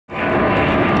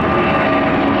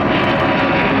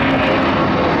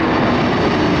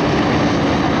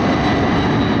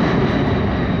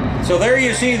So there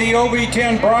you see the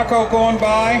OB-10 Bronco going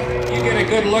by. You get a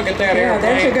good look at that airplane.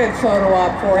 Yeah, there's a good photo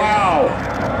op for you. Wow.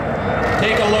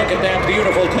 Take a look at that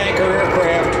beautiful tanker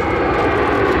aircraft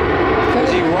as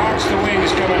he rocks the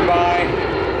wings coming by.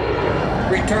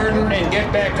 Return and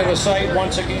get back to the site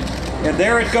once again. And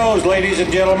there it goes, ladies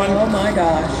and gentlemen. Oh my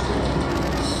gosh.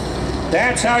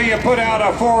 That's how you put out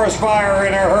a forest fire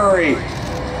in a hurry.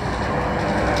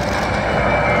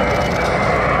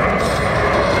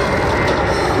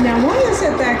 Now, why is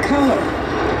it that color?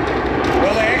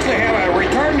 Well, they actually have a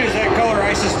retardant is that color.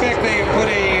 I suspect they put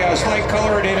a slight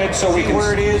colorant in it so we can see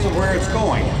where it is and where it's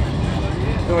going.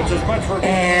 So it's as much for...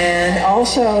 And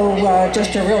also,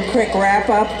 just a real quick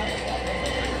wrap-up.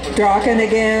 Drawkin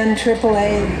again,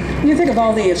 AAA. You think of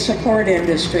all the support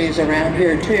industries around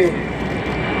here, too.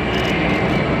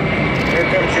 Here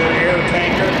comes your air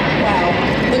tanker. Wow,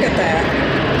 look at that.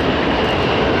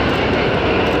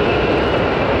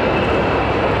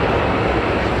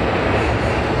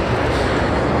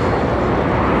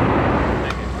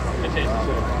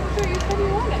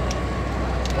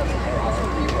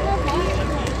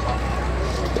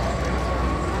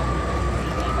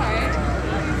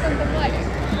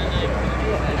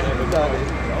 Sorry.